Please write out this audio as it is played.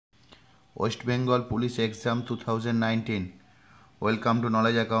West Bengal Police Exam 2019 welcome to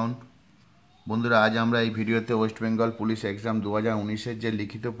knowledge account. বন্ধুরা, আজ আমরা এই ভিডিওতে ওয়েস্ট বেঙ্গল পুলিশ এক্সাম 2019-এর যে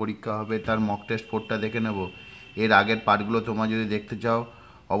লিখিত পরীক্ষা হবে তার মক টেস্ট 4টা দেখে নেব। এর আগের পার্টগুলো তোমরা যদি দেখতে চাও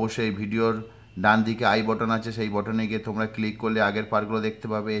অবশ্যই এই ভিডিওর ডান দিকে আই বটন আছে, সেই বটনে গিয়ে তোমরা ক্লিক করলে আগের পার্টগুলো দেখতে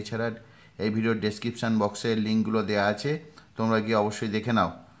পাবে। এছাড়া এই ভিডিওর ডেসক্রিপশান বক্সে লিঙ্কগুলো দেওয়া আছে, তোমরা গিয়ে অবশ্যই দেখে নাও।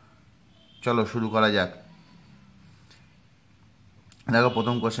 চলো শুরু করা যাক। দেখো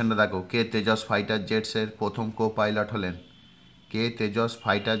প্রথম কোশ্চেনটা দেখো, কে তেজস ফাইটার জেটসের প্রথম কো পাইলট হলেন? কে তেজস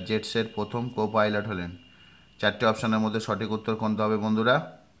ফাইটার জেটসের প্রথম কো পাইলট হলেন? চারটে অপশানের মধ্যে সঠিক উত্তর কোনটা হবে বন্ধুরা?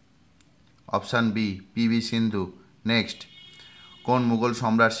 অপশান বি, পিভি সিন্ধু। নেক্সট, কোন মুঘল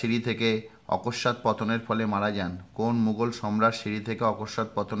সম্রাট সিঁড়ি থেকে অকস্মাৎ পতনের ফলে মারা যান? কোন মুঘল সম্রাট সিঁড়ি থেকে অকস্মাৎ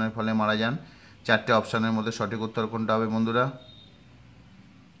পতনের ফলে মারা যান? চারটে অপশানের মধ্যে সঠিক উত্তর কোনটা হবে বন্ধুরা?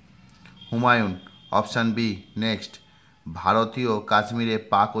 হুমায়ুন। Option B. নেক্সট, ভারতীয় কাশ্মীরে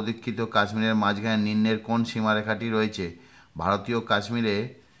পাক অধিকৃত কাশ্মীরের মাঝখানে নিম্নের কোন সীমারেখাটি রয়েছে? ভারতীয় কাশ্মীরে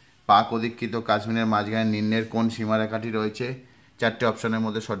পাক অধিকৃত কাশ্মীরের মাঝখানে নিম্নের কোন সীমারেখাটি রয়েছে? চারটে অপশানের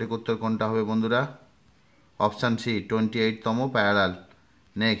মধ্যে সঠিক উত্তর কোনটা হবে বন্ধুরা? Option C, 28তম parallel.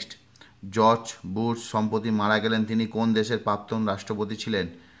 Next, George Bush সম্প্রতি মারা গেলেন, তিনি কোন দেশের প্রাক্তন রাষ্ট্রপতি ছিলেন?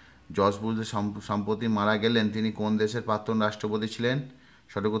 জর্জ বুশ সম্প্রতি মারা গেলেন, তিনি কোন দেশের প্রাক্তন রাষ্ট্রপতি ছিলেন?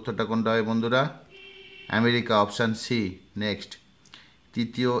 সঠিক উত্তরটা কোনটা হবে বন্ধুরা? আমেরিকা। Option C. নেক্সট,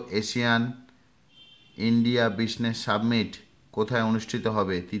 তৃতীয় এশিয়ান ইন্ডিয়া বিজনেস সাবমিট কোথায় অনুষ্ঠিত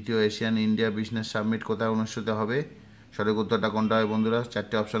হবে? তৃতীয় এশিয়ান ইন্ডিয়া বিজনেস সাবমিট কোথায় অনুষ্ঠিত হবে? সঠিক উত্তরটা কোনটা হবে বন্ধুরা?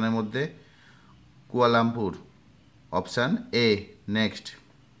 চারটে অপশানের মধ্যে Kuala Lumpur. Option A. Next,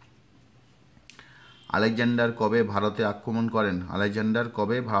 Alexander কবে ভারতে আক্রমণ করেন? আলেকজান্ডার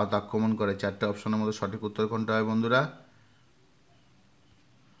কবে ভারত আক্রমণ করে? চারটে অপশানের মধ্যে সঠিক উত্তর কোনটা হবে বন্ধুরা?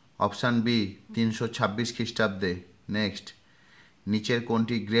 অপশান বি, 326 খ্রিস্টাব্দে। নেক্সট, নিচের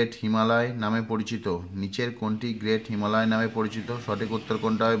কোনটি গ্রেট হিমালয় নামে পরিচিত? নিচের কোনটি গ্রেট হিমালয় নামে পরিচিত? সঠিক উত্তর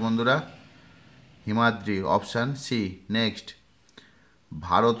কোনটা হবে বন্ধুরা? Himadri. Option C. Next,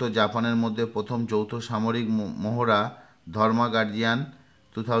 Bharat ও জাপানের মধ্যে প্রথম যৌথ সামরিক মহড়া ধর্মা গার্জিয়ান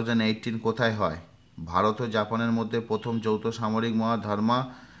 2018 কোথায় হয়? ভারত ও জাপানের মধ্যে প্রথম যৌথ সামরিক মহড়া ধর্মা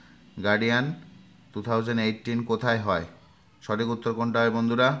গার্ডিয়ান 2018 কোথায় হয়? সঠিক উত্তর কোনটা হবে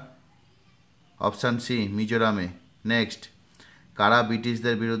বন্ধুরা? Option C, মিজোরামে। নেক্সট, কারা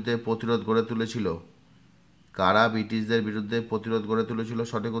ব্রিটিশদের বিরুদ্ধে প্রতিরোধ গড়ে তুলেছিল? কারা ব্রিটিশদের বিরুদ্ধে প্রতিরোধ গড়ে তুলেছিল?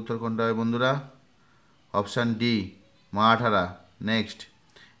 সঠিক উত্তর কোনটা হবে বন্ধুরা? Option D, মারাঠারা। নেক্সট,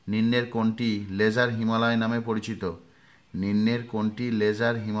 নিম্নের কোনটি লেজার হিমালয় নামে পরিচিত? নিম্নের কোনটি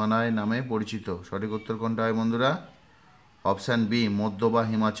লেজার হিমালয় নামে পরিচিত? সঠিক উত্তর কোনটা হয় বন্ধুরা? অপশান বি, মধ্য বা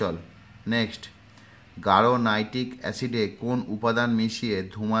হিমাচল। নেক্সট, গাঢ় নাইট্রিক অ্যাসিডে কোন উপাদান মিশিয়ে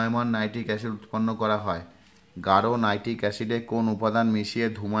ধূমায়মান নাইট্রিক অ্যাসিড উৎপন্ন করা হয়? গাঢ় নাইট্রিক অ্যাসিডে কোন উপাদান মিশিয়ে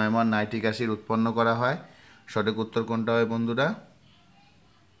ধূমায়মান নাইট্রিক অ্যাসিড উৎপন্ন করা হয়? সঠিক উত্তর কোনটা হয় বন্ধুরা?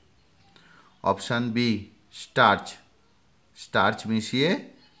 Option B, starch. স্টার্চ মিশিয়ে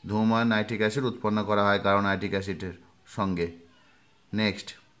ধূমা নাইট্রিক অ্যাসিড উৎপন্ন করা হয় গাঢ় নাইট্রিক অ্যাসিডের সঙ্গে। নেক্সট,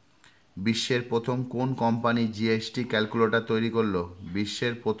 বিশ্বের প্রথম কোন কোম্পানি জিএসটি ক্যালকুলেটর তৈরি করলো?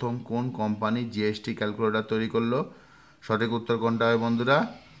 বিশ্বের প্রথম কোন কোম্পানি জিএসটি ক্যালকুলেটর তৈরি করলো? সঠিক উত্তর কোনটা হবে বন্ধুরা?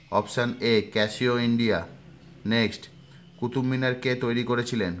 Option A, Casio India. Next, Qutub Minar কে তৈরি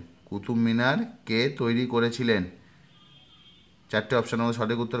করেছিলেন? কুতুব মিনার কে তৈরি করেছিলেন? চারটে অপশানের মধ্যে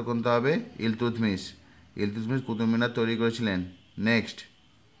সঠিক উত্তর কোনটা হবে? ইলতুৎমিশ। ইলতুৎমিশ কুতুব মিনার তৈরি করেছিলেন। নেক্সট,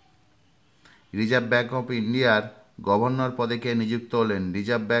 রিজার্ভ ব্যাঙ্ক অফ ইন্ডিয়ার গভর্নর পদে কে নিযুক্ত হলেন?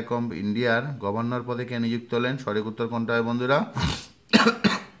 রিজার্ভ ব্যাঙ্ক অফ ইন্ডিয়ার গভর্নর পদে কে নিযুক্ত হলেন? সঠিক উত্তর কোনটা হয় বন্ধুরা?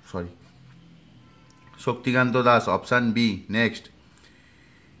 Sorry, Shaktikanta Das. Option B. Next,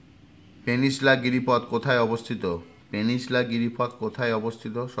 পেনিসলা গিরিপথ কোথায় অবস্থিত? পেনিসলা গিরিপথ কোথায়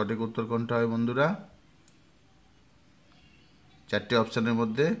অবস্থিত? সঠিক উত্তর কোনটা হয় বন্ধুরা? চারটে অপশানের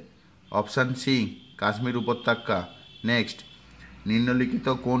মধ্যে অপশান সি, কাশ্মীর উপত্যকা। নেক্সট, নিম্নলিখিত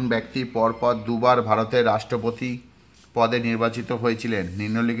কোন ব্যক্তি পরপর দুবার ভারতের রাষ্ট্রপতি পদে নির্বাচিত হয়েছিলেন?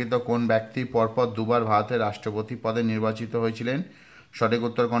 নিম্নলিখিত কোন ব্যক্তি পরপর দুবার ভারতের রাষ্ট্রপতি পদে নির্বাচিত হয়েছিলেন? সঠিক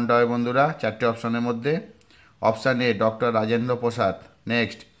উত্তর কোনটা হয় বন্ধুরা? চারটে অপশানের মধ্যে option A, doctor Rajendra Prasad.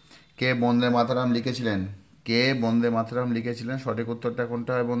 Next, কে বন্দে মাতরম লিখেছিলেন? কে বন্দে মাতরম লিখেছিলেন? সঠিক উত্তরটা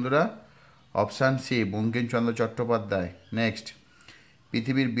কোনটা হয় বন্ধুরা? Option C, Bankimchandra Chattopadhyay. Next,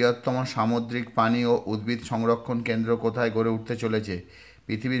 পৃথিবীর বৃহত্তম সামুদ্রিক প্রাণী ও উদ্ভিদ সংরক্ষণ কেন্দ্র কোথায় গড়ে উঠতে চলেছে?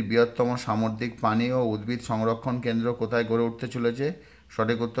 পৃথিবীর বৃহত্তম সামুদ্রিক প্রাণী ও উদ্ভিদ সংরক্ষণ কেন্দ্র কোথায় গড়ে উঠতে চলেছে?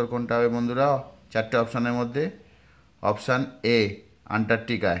 সঠিক উত্তর কোনটা হবে বন্ধুরা? চারটে অপশানের মধ্যে অপশান এ,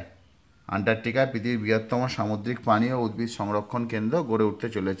 আন্টার্কটিকায়। আন্টার্কটিকায় পৃথিবীর বৃহত্তম সামুদ্রিক প্রাণী ও উদ্ভিদ সংরক্ষণ কেন্দ্র গড়ে উঠতে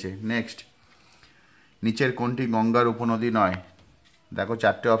চলেছে। নেক্সট, নিচের কোনটি গঙ্গার উপনদী নয়? দেখো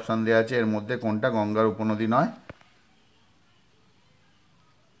 4টে অপশান দেওয়া আছে, এর মধ্যে কোনটা গঙ্গার উপনদী নয়?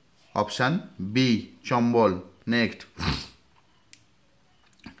 Option B Chambal. নেক্সট,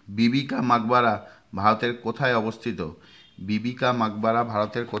 বিবি কা মাকবারা ভারতের কোথায় অবস্থিত? বিবি কা মাকবারা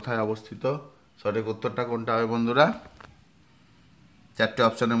ভারতের কোথায় অবস্থিত? সঠিক উত্তরটা কোনটা হবে বন্ধুরা? 4টে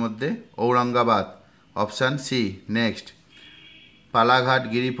অপশানের মধ্যে Aurangabad. Option C. Next, Palghat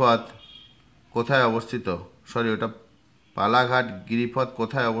গিরিপথ কোথায় অবস্থিত? ওটা পালাঘাট গিরিপথ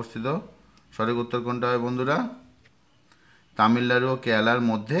কোথায় অবস্থিত? সঠিক উত্তর কোনটা হবে বন্ধুরা? তামিলনাড়ু ও কেরালার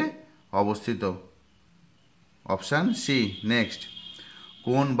মধ্যে অবস্থিত। Option C. নেক্সট,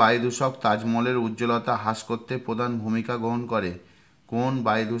 কোন বায়ুদূষক তাজমহলের উজ্জ্বলতা হ্রাস করতে প্রধান ভূমিকা গ্রহণ করে? কোন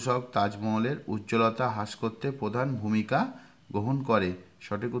বায়ুদূষক তাজমহলের উজ্জ্বলতা হ্রাস করতে প্রধান ভূমিকা গ্রহণ করে?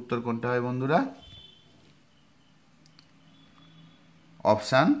 সঠিক উত্তর কোনটা হয় বন্ধুরা?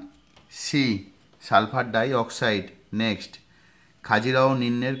 Option C sulphur die oxide. Next, Khajuraho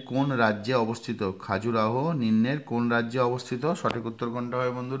নিম্নের কোন রাজ্যে অবস্থিত? খাজুরাহো নিম্নের কোন রাজ্যে অবস্থিত? সঠিক উত্তর কোনটা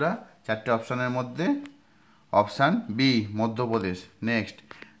হয় বন্ধুরা 4টে অপশানের মধ্যে? Option B Madhya Pradesh. নেক্সট,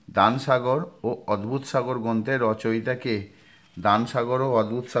 দান সাগর ও অদ্ভুত সাগর গ্রন্থের রচয়িতা কে? দান সাগর ও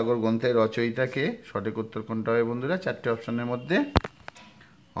অদ্ভুত সাগর গ্রন্থের রচয়িতা কে? সঠিক উত্তর কোনটা হয় বন্ধুরা 4টে অপশানের মধ্যে?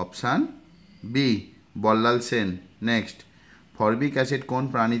 Option B Ballal Sen. Next, formic acid কোন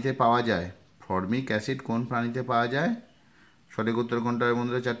প্রাণীতে পাওয়া যায়? ফরমিক অ্যাসিড কোন প্রাণীতে পাওয়া যায়? সঠিক উত্তর কোনটা হবে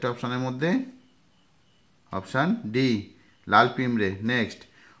বন্ধুরা 4টে অপশানের মধ্যে? অপশান ডি লাল পিঁমড়ে। নেক্সট,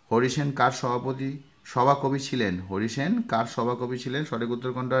 হরিসেন কার সভাকবি ছিলেন? হরিসেন কার সভাকবি ছিলেন? সঠিক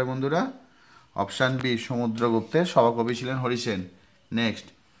উত্তর কোনটা হয় বন্ধুরা? অপশান বি সমুদ্রগুপ্তের সভাকবি ছিলেন হরিসেন। নেক্সট,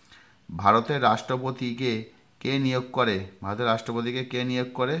 ভারতের রাষ্ট্রপতিকে কে নিয়োগ করে? ভারতের রাষ্ট্রপতিকে কে নিয়োগ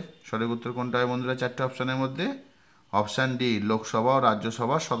করে? সঠিক উত্তর কোনটা হয় বন্ধুরা 4টে অপশানের মধ্যে? অপশান ডি লোকসভা ও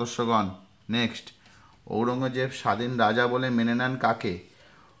রাজ্যসভার সদস্যগণ। নেক্সট, ঔরঙ্গজেব স্বাধীন রাজা বলে মেনে নেন কাকে?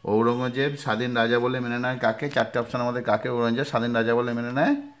 ঔরঙ্গজেব স্বাধীন রাজা বলে মেনে নেয় কাকে? 4টে অপশানের মধ্যে কাকে ঔরঙ্গজেব স্বাধীন রাজা বলে মেনে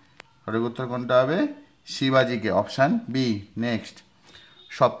নেয়? সঠিক উত্তর কোনটা হবে? শিবাজিকে। Option B. নেক্সট,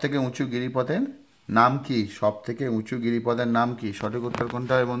 সবথেকে উঁচু গিরিপথের নাম কি? সবথেকে উঁচু গিরিপথের নাম কি? সঠিক উত্তর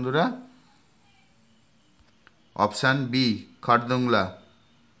কোনটা হয় বন্ধুরা? Option B খরদুংলা।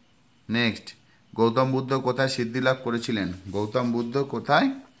 Next, Gautam Buddha কোথায় সিদ্ধিলাভ করেছিলেন? গৌতম বুদ্ধ কোথায়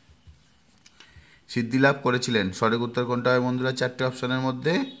সিদ্ধিলাভ করেছিলেন? সঠিক উত্তর কোনটা হয় বন্ধুরা 4টে অপশানের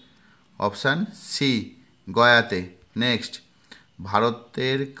মধ্যে? Option C গয়াতে। নেক্সট,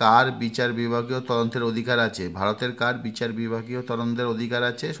 ভারতের কার বিচার বিভাগীয় তদন্তের অধিকার আছে? ভারতের কার বিচার বিভাগীয় তদন্তের অধিকার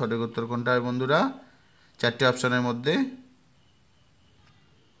আছে? সঠিক উত্তর কোনটা হয় বন্ধুরা 4টে অপশানের মধ্যে?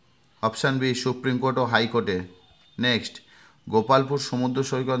 অপশান বি সুপ্রিম কোর্ট ও হাইকোর্টে। নেক্সট, গোপালপুর সমুদ্র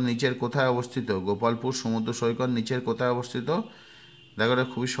সৈকত নিচের কোথায় অবস্থিত? গোপালপুর সমুদ্র সৈকত নিচের কোথায় অবস্থিত? দেখো এটা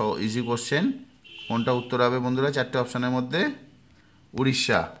খুবই ইজি কোশ্চেন। কোনটা উত্তর হবে বন্ধুরা 4টে অপশানের মধ্যে?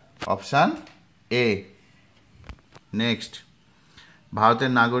 উড়িষ্যা। Option A. নেক্সট,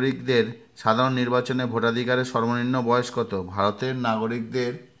 ভারতের নাগরিকদের সাধারণ নির্বাচনে ভোটাধিকারের সর্বনিম্ন বয়স কত? ভারতের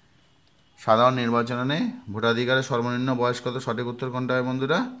নাগরিকদের সাধারণ নির্বাচনে ভোটাধিকারের সর্বনিম্ন বয়স কত? সঠিক উত্তর কোনটা হয়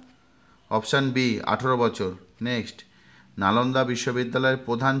বন্ধুরা? অপশান বি 18 বছর। নেক্সট, নালন্দা বিশ্ববিদ্যালয়ের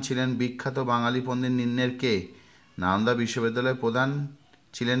প্রধান ছিলেন বিখ্যাত বাঙালি পণ্ডিত নিম্নের কে? নালন্দা বিশ্ববিদ্যালয়ের প্রধান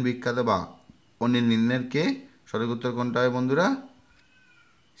ছিলেন বিখ্যাত পণ্ডিত নিম্নের কে? সঠিক উত্তর কোনটা হয় বন্ধুরা?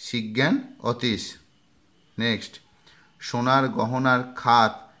 শিজ্ঞান অতীশ। নেক্সট, সোনার গহনার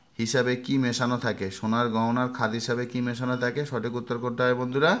খাত হিসাবে কি মেশানো থাকে? সোনার গহনার খাত হিসাবে কি মেশানো থাকে? সঠিক উত্তর কোনটা হয়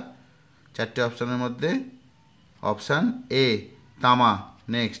বন্ধুরা 4টে অপশানের মধ্যে? অপশান এ তামা।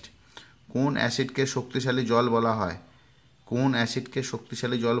 নেক্সট, কোন অ্যাসিডকে শক্তিশালী জল বলা হয়? কোন অ্যাসিডকে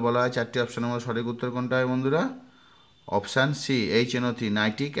শক্তিশালী জল বলা হয়? 4টে অপশানের মধ্যে সঠিক উত্তর কোনটা হয় বন্ধুরা? Option C HNO3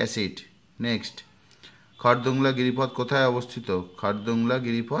 nitric acid. Next, খরদুংলা গিরিপথ কোথায় অবস্থিত? খরদুংলা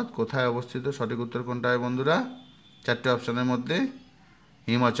গিরিপথ কোথায় অবস্থিত? সঠিক উত্তর কোনটা হয় বন্ধুরা 4টে অপশানের মধ্যে?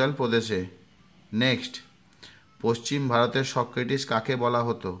 হিমাচল প্রদেশে। নেক্সট, পশ্চিম ভারতের সক্রেটিস কাকে বলা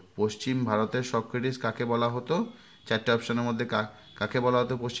হতো? পশ্চিম ভারতের সক্রেটিস কাকে বলা হতো? 4টে অপশানের মধ্যে কাকে বলা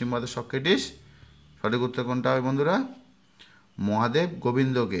হতো পশ্চিম ভারতের সক্রেটিস? সঠিক উত্তর কোনটা হবে বন্ধুরা? মহাদেব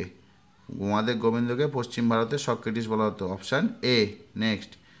গোবিন্দকে। মহাদেব গোবিন্দকে পশ্চিম ভারতের সক্রেটিস বলা হতো। Option A.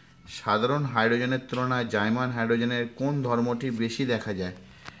 নেক্সট, সাধারণ হাইড্রোজেনের তুলনায় জাইমান হাইড্রোজেনের কোন ধর্মটি বেশি দেখা যায়?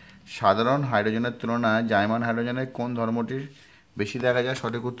 সাধারণ হাইড্রোজেনের তুলনায় জাইমান হাইড্রোজেনের কোন ধর্মটির বেশি দেখা যায়?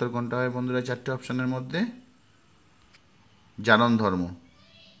 সঠিক উত্তর কোনটা হয় বন্ধুরা 4টে অপশানের মধ্যে? জারণ ধর্ম।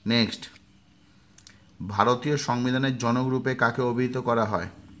 নেক্সট, ভারতীয় সংবিধানের জনক রূপে কাকে অভিহিত করা হয়?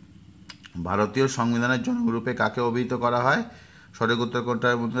 ভারতীয় সংবিধানের জনক রূপে কাকে অভিহিত করা হয়? সঠিক উত্তর কোনটা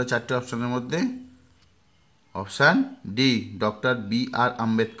হয় বন্ধুরা 4টে অপশানের মধ্যে? Option D doctor BR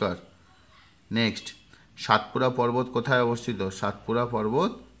Ambedkar. Next, Satpura পর্বত কোথায় অবস্থিত? সাতপুরা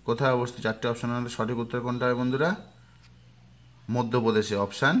পর্বত কোথায় অবস্থিত? চারটে অপশনের মধ্যে সঠিক উত্তর কোনটা হয় বন্ধুরা? মধ্যপ্রদেশে,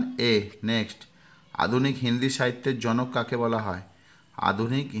 অপশান এ। নেক্সট, আধুনিক হিন্দি সাহিত্যের জনক কাকে বলা হয়?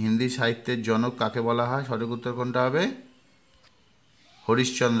 আধুনিক হিন্দি সাহিত্যের জনক কাকে বলা হয়? সঠিক উত্তর কোনটা হবে?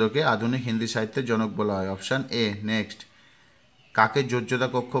 হরিশ্চন্দ্রকে আধুনিক হিন্দি সাহিত্যের জনক বলা হয়, অপশান এ। নেক্সট, কাকে যোজ্যতা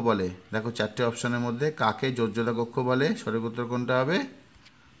কক্ষ বলে? দেখো চারটে অপশনের মধ্যে কাকে যোজ্যতা কক্ষ বলে? সঠিক উত্তর কোনটা হবে?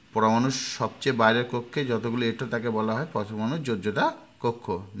 পরমাণুর সবচেয়ে বাইরের কক্ষে যতগুলো এটো তাকে বলা হয় পরমাণুর যোজ্যতা কক্ষ।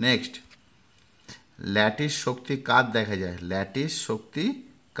 নেক্সট, ল্যাটিস শক্তি কার দেখা যায়? ল্যাটিস শক্তি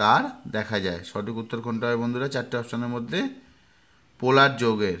কার দেখা যায়? সঠিক উত্তর কোনটা হয় বন্ধুরা চারটে অপশনের মধ্যে? পোলার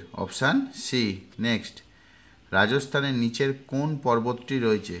যৌগের, অপশান সি। নেক্সট, রাজস্থানের নিচের কোন পর্বতটি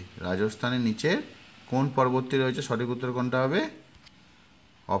রয়েছে? রাজস্থানের নিচের কোন পর্বতটি রয়েছে? সঠিক উত্তর কোনটা হবে?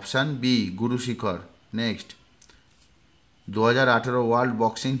 অপশান বি, গুরু শিখর। নেক্সট, 2018 ওয়ার্ল্ড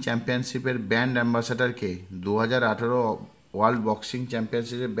বক্সিং চ্যাম্পিয়নশিপের ব্র্যান্ড অ্যাম্বাসাডার কে? 2018 ওয়ার্ল্ড বক্সিং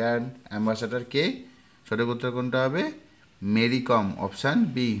চ্যাম্পিয়নশিপের ব্র্যান্ড অ্যাম্বাসাডার কে? সঠিক উত্তর কোনটা হবে? Mary com, option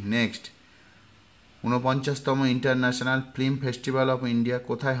B. Next, 49তম international film festival of India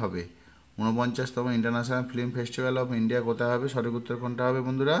কোথায় হবে? 49তম international film festival of India কোথায় হবে? সঠিক উত্তর কোনটা হবে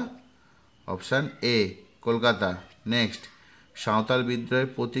বন্ধুরা? Option A, Kolkata. Next, Santhal বিদ্রোহের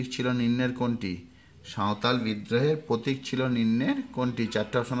প্রতীক ছিল নিম্নের কোনটি? সাঁওতাল বিদ্রোহের প্রতীক ছিল নিম্নের কোনটি?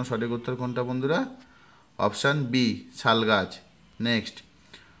 চারটে অপশনের সঠিক উত্তর কোনটা বন্ধুরা? Option B, শালগাছ। নেক্সট,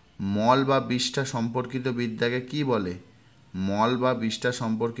 মল বা বিষ্ঠা সম্পর্কিত বিদ্যাকে কি বলে? মল বা বিষ্ঠা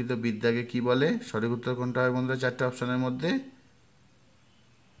সম্পর্কিত বিদ্যাকে কি বলে? সঠিক উত্তর কোনটা হয় বন্ধুরা চারটে অপশনের মধ্যে?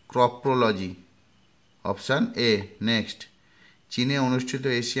 ক্রপ্রোলজি, অপশান এ। নেক্সট, চীনে অনুষ্ঠিত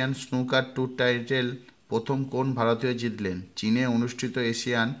এশিয়ান স্নুকার ট্যুর টাইটেল প্রথম কোন ভারতীয় জিতলেন? চীনে অনুষ্ঠিত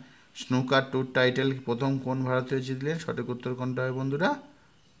এশিয়ান স্নুকার ট্যুর টাইটেল প্রথম কোন ভারতীয় জিতলেন? সঠিক উত্তর কোনটা হয় বন্ধুরা?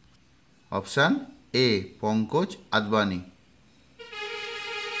 Option A, Pankaj Advani.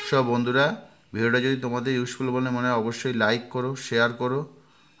 সব বন্ধুরা, ভিডিওটা যদি তোমাদের ইউজফুল বলে মনে হয় অবশ্যই লাইক করো, শেয়ার করো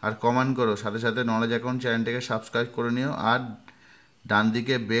আর কমেন্ট করো। সাথে সাথে নলেজ অ্যাকাউন্ট চ্যানেলটাকে সাবস্ক্রাইব করে নিও। আর ডান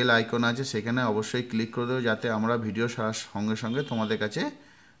দিকে বেল আইকন আছে, সেখানে অবশ্যই ক্লিক করে দেবো যাতে আমরা ভিডিও ছাড়ার সঙ্গে সঙ্গে তোমাদের কাছে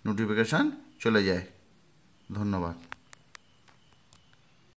নোটিফিকেশান চলে যায়। ধন্যবাদ।